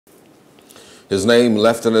His name,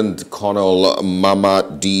 Lieutenant Colonel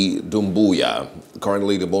Mamadi Doumbouya,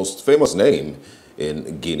 currently the most famous name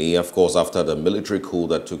in Guinea, of course, after the military coup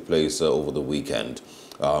that took place over the weekend.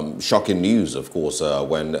 Shocking news, of course,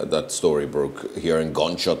 when that story broke, hearing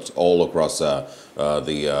gunshots all across the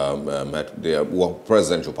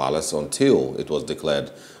presidential palace until it was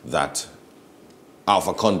declared that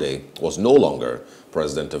Alpha Conde was no longer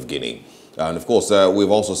president of Guinea. And of course, we've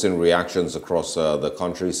also seen reactions across the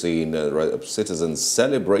country, seeing citizens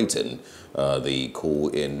celebrating the coup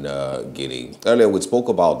in Guinea. Earlier, we spoke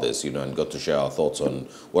about this, and got to share our thoughts on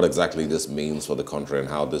what exactly this means for the country and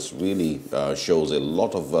how this really shows a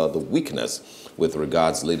lot of the weakness with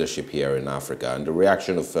regards leadership here in Africa and the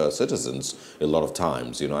reaction of citizens a lot of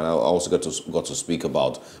times. And I also got to speak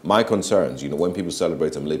about my concerns. When people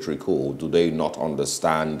celebrate a military coup, do they not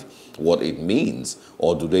understand what it means,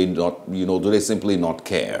 or do they not, do they simply not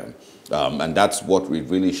care? And that's what it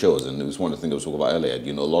really shows. And it was one of the things I was talking about earlier.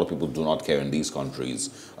 A lot of people do not care in these countries.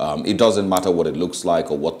 It doesn't matter what it looks like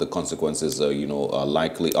or what the consequences,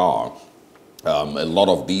 likely are. A lot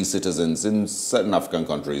of these citizens in certain African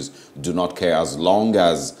countries do not care as long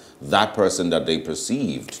as that person that they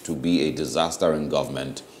perceived to be a disaster in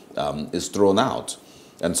government is thrown out.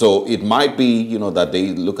 And so it might be, that they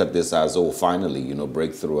look at this as, oh, finally,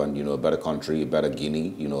 breakthrough and, a better country, a better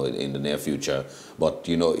Guinea, in the near future. But,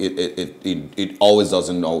 it always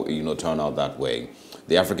doesn't, turn out that way.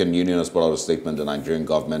 The African Union has put out a statement, the Nigerian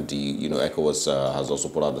government, the ECOWAS has also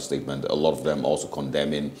put out a statement, a lot of them also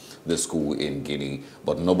condemning this coup in Guinea,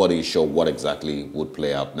 but nobody is sure what exactly would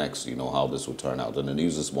play out next, how this would turn out. And the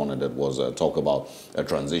news this morning that was talk about a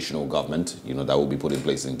transitional government, that will be put in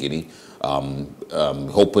place in Guinea,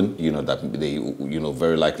 hoping, that they,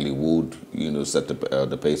 very likely would, set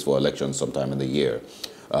the pace for elections sometime in the year.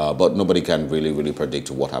 But nobody can really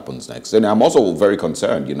predict what happens next. And I'm also very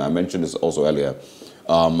concerned, I mentioned this also earlier,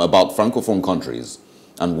 about Francophone countries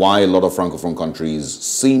and why a lot of Francophone countries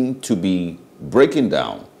seem to be breaking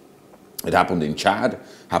down. It happened in Chad,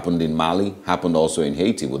 happened in Mali, happened also in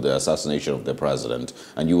Haiti with the assassination of the president.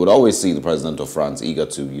 And you would always see the president of France eager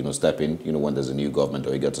to, step in, when there's a new government,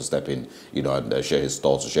 or eager to step in, and share his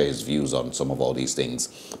thoughts, or share his views on some of all these things.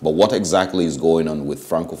 But what exactly is going on with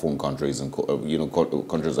Francophone countries and,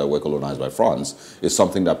 countries that were colonized by France is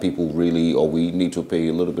something that people really, or we need to pay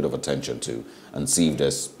a little bit of attention to and see if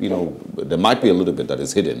there's, there might be a little bit that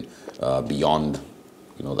is hidden beyond,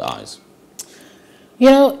 the eyes.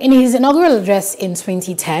 In his inaugural address in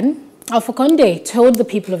 2010, Alpha Conde told the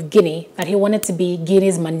people of Guinea that he wanted to be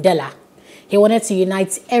Guinea's Mandela. He wanted to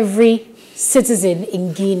unite every citizen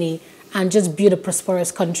in Guinea and just build a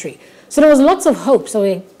prosperous country. So there was lots of hopes,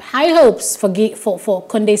 so high hopes for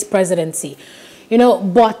Conde's presidency.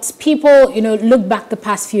 But people, look back the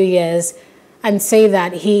past few years and say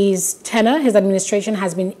that his tenure, his administration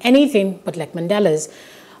has been anything but like Mandela's.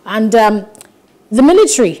 And the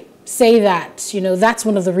military say that, that's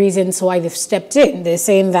one of the reasons why they've stepped in. They're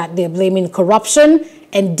saying that they're blaming corruption,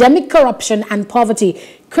 endemic corruption, and poverty.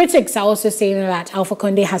 Critics are also saying that Alpha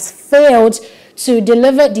Conde has failed to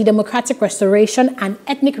deliver the democratic restoration and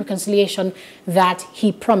ethnic reconciliation that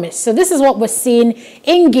he promised. So this is what we're seeing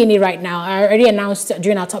in Guinea right now. I already announced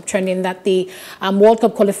during our top trending that the World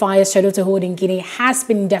Cup qualifiers scheduled to hold in Guinea has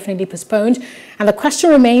been indefinitely postponed. And the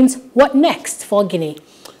question remains, what next for Guinea?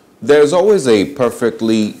 There's always a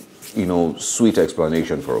perfectly sweet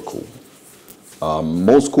explanation for a coup.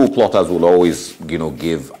 Most coup plotters will always,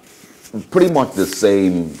 give pretty much the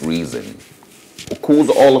same reason. Coups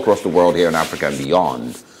all across the world, here in Africa and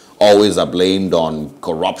beyond, always are blamed on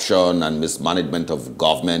corruption and mismanagement of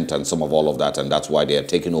government and some of all of that, and that's why they are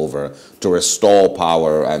taking over to restore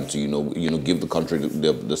power and to give the country,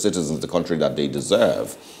 the citizens, the country that they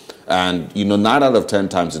deserve. And 9 out of 10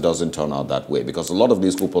 times it doesn't turn out that way, because a lot of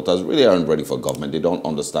these coup plotters really aren't ready for government. They don't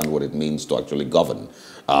understand what it means to actually govern.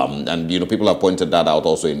 And people have pointed that out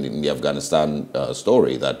also in the Afghanistan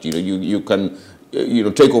story, that you can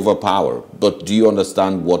take over power, but do you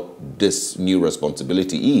understand what this new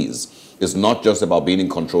responsibility is? It's not just about being in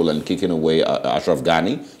control and kicking away Ashraf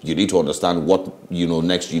Ghani. You need to understand what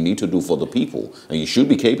next you need to do for the people, and you should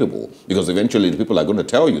be capable, because eventually the people are going to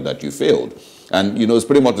tell you that you failed. And it's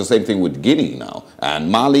pretty much the same thing with Guinea now, and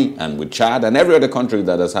Mali, and with Chad, and every other country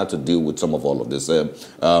that has had to deal with some of all of this.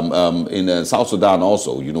 In South Sudan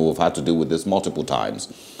also, we've had to deal with this multiple times.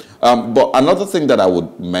 But another thing that I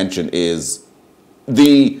would mention is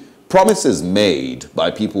the promises made by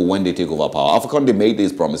people when they take over power. Alpha Conde made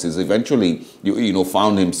these promises. Eventually,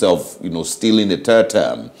 found himself, stealing a third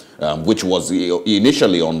term, which was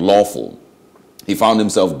initially unlawful. He found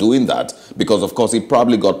himself doing that because, of course, he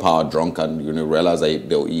probably got power drunk and realized that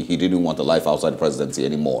he didn't want a life outside the presidency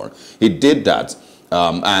anymore. He did that.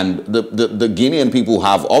 And the Guinean people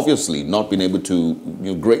have obviously not been able to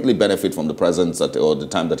greatly benefit from the presence or the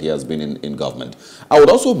time that he has been in government. I would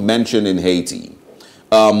also mention in Haiti,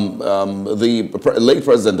 the late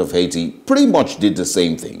president of Haiti pretty much did the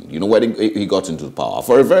same thing, when he got into power.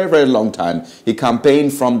 For a very, very long time, he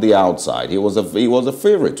campaigned from the outside. He was a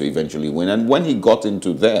favorite to eventually win. And when he got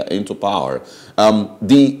into power,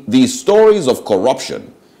 the stories of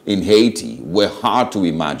corruption in Haiti were hard to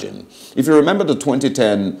imagine. If you remember the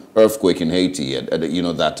 2010 earthquake in Haiti, that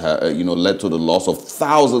led to the loss of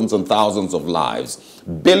thousands and thousands of lives,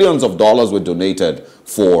 billions of dollars were donated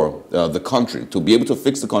for the country to be able to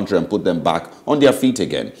fix the country and put them back on their feet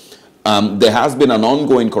again. There has been an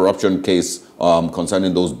ongoing corruption case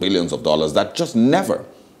concerning those billions of dollars that just never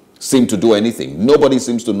seem to do anything. Nobody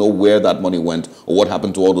seems to know where that money went or what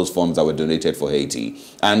happened to all those funds that were donated for Haiti.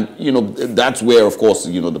 And that's where, of course,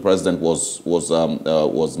 the president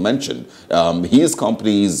was mentioned. His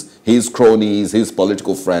companies, his cronies, his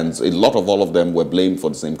political friends, a lot of all of them were blamed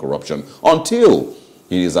for the same corruption until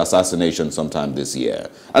his assassination sometime this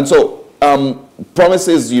year. And so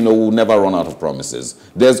promises, will never run out of promises.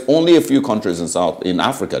 There's only a few countries in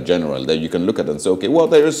Africa, generally, that you can look at and say, okay, well,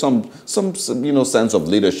 there is some sense of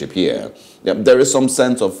leadership here. Yeah, there is some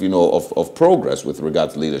sense of of progress with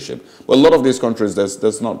regard to leadership. But a lot of these countries,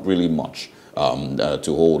 there's not really much to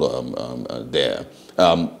hold there.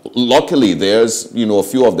 Luckily, there's a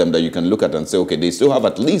few of them that you can look at and say, okay, they still have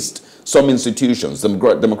at least some institutions,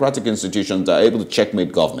 democratic institutions that are able to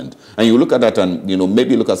checkmate government. And you look at that and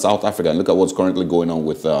maybe look at South Africa and look at what's currently going on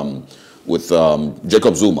with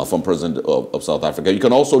Jacob Zuma, from president of South Africa. You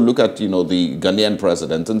can also look at the Ghanaian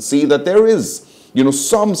president and see that there is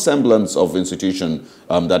some semblance of institution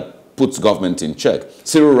that puts government in check.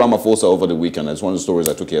 Cyril Ramaphosa over the weekend, that's one of the stories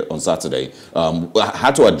I took here on Saturday,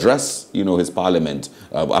 had to address his parliament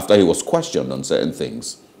after he was questioned on certain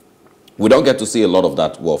things. We don't get to see a lot of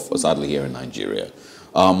that, sadly, here in Nigeria.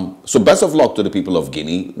 So best of luck to the people of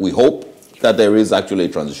Guinea. We hope that there is actually a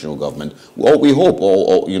transitional government. Well, we hope,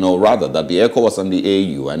 or rather, that the ECOWAS and the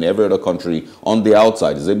AU and every other country on the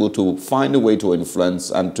outside is able to find a way to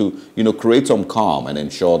influence and to, create some calm and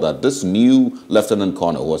ensure that this new Lieutenant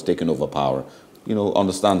Colonel who has taken over power,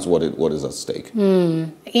 understands what is at stake.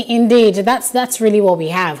 Indeed, that's really what we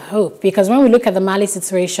have, hope. Because when we look at the Mali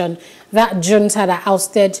situation, that junta that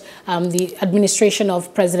ousted the administration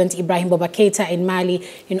of President Ibrahim Boubacar Keïta in Mali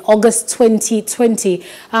in August 2020,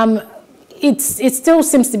 it still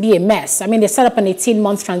seems to be a mess. I mean, they set up an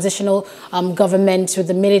 18-month transitional government with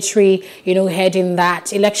the military, heading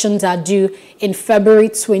that. Elections are due in February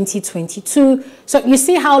 2022. So you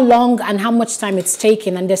see how long and how much time it's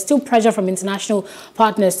taken, and there's still pressure from international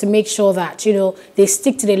partners to make sure that, they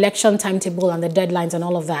stick to the election timetable and the deadlines and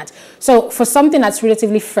all of that. So for something that's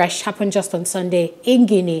relatively fresh, happened just on Sunday in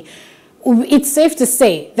Guinea, it's safe to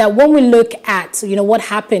say that when we look at, what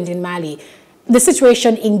happened in Mali, the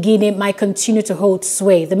situation in Guinea might continue to hold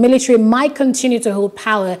sway. The military might continue to hold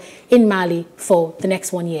power in Mali for the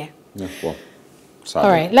next 1 year. Yeah, well,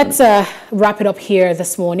 all right, let's wrap it up here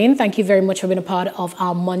this morning. Thank you very much for being a part of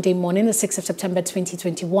our Monday morning, the 6th of September,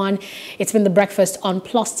 2021. It's been The Breakfast on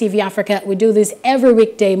Plus TV Africa. We do this every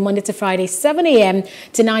weekday, Monday to Friday, 7 a.m.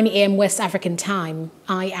 to 9 a.m. West African time.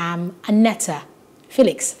 I am Annetta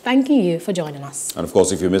Felix, thanking you for joining us. And of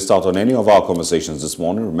course, if you missed out on any of our conversations this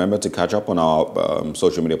morning, remember to catch up on our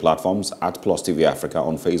social media platforms at Plus TV Africa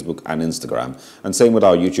on Facebook and Instagram. And same with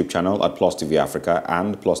our YouTube channel at Plus TV Africa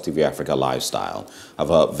and Plus TV Africa Lifestyle.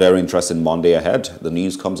 Have a very interesting Monday ahead. The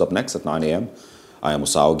news comes up next at 9 a.m. I am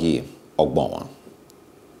Osaogi Ogbonwa.